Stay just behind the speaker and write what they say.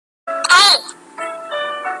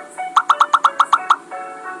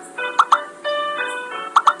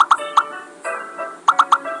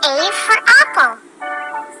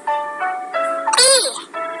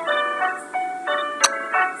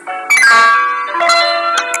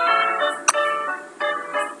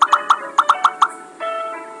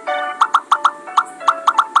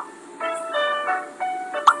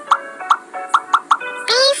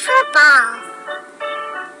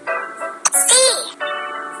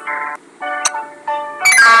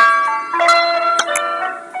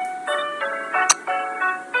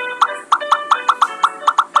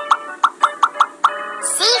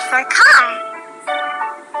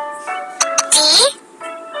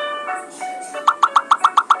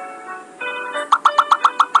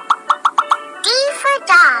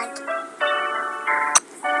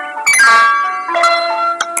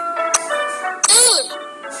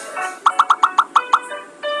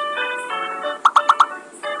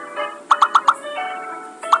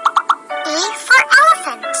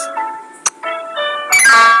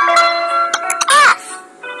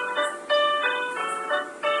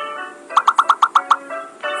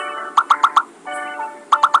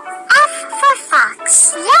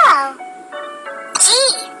X. Yellow. G.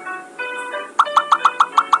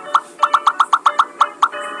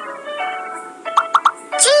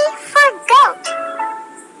 G for goat.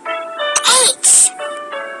 H.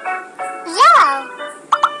 Yellow.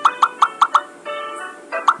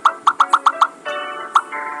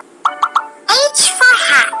 H for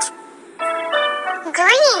hat.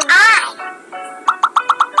 Green.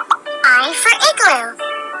 I for igloo.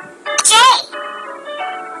 J.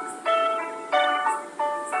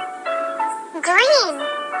 Green.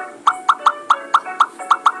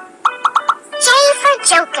 J for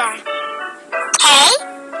joker. K.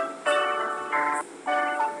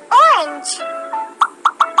 Orange.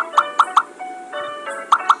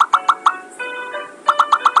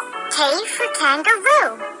 K for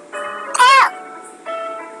kangaroo. L.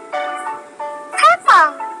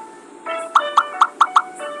 Purple.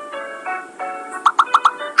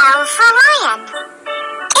 L for lion.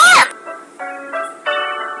 M.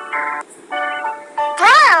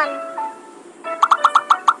 Brown.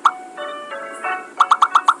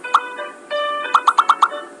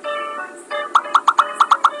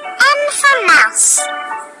 M for mouse.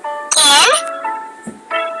 N.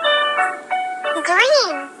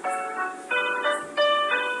 Green.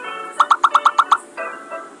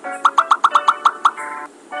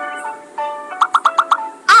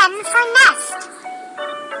 N for nest.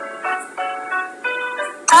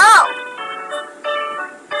 O.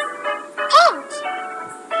 Pink.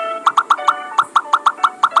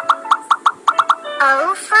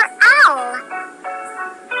 O for owl.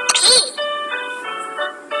 P.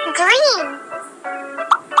 Green.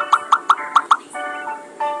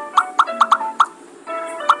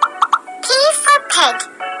 P for pig.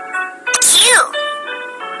 Q.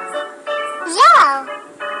 Yellow.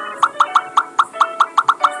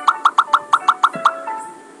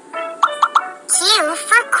 Q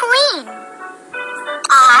for queen.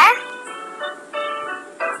 R.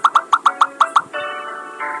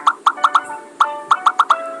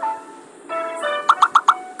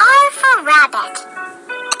 R for rabbit.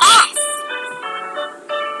 S.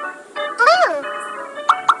 Blue.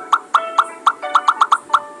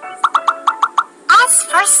 S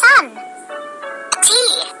for sun. T.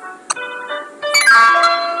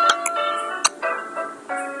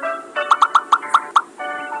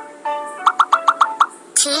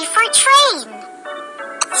 T for train.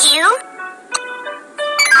 U.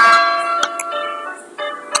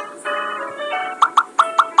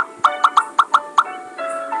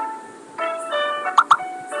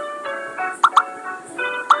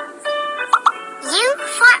 U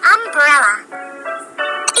for umbrella.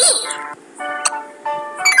 V.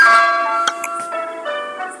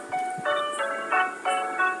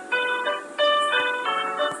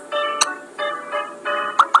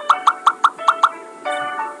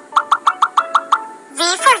 V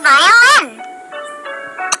for violin.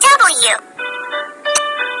 W.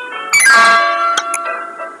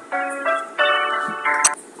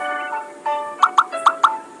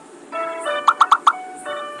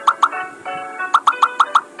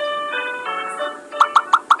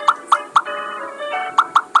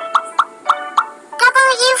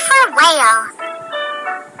 W for whale.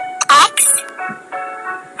 X.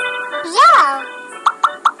 Yellow.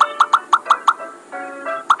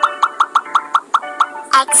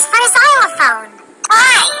 X for xylophone.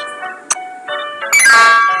 Y.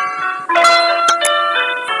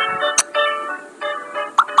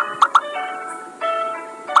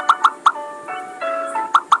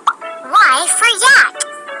 Y for yak.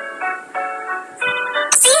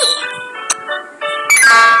 Z.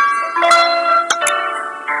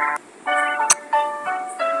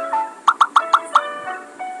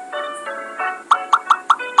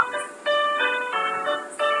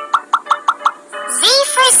 Z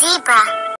for zebra.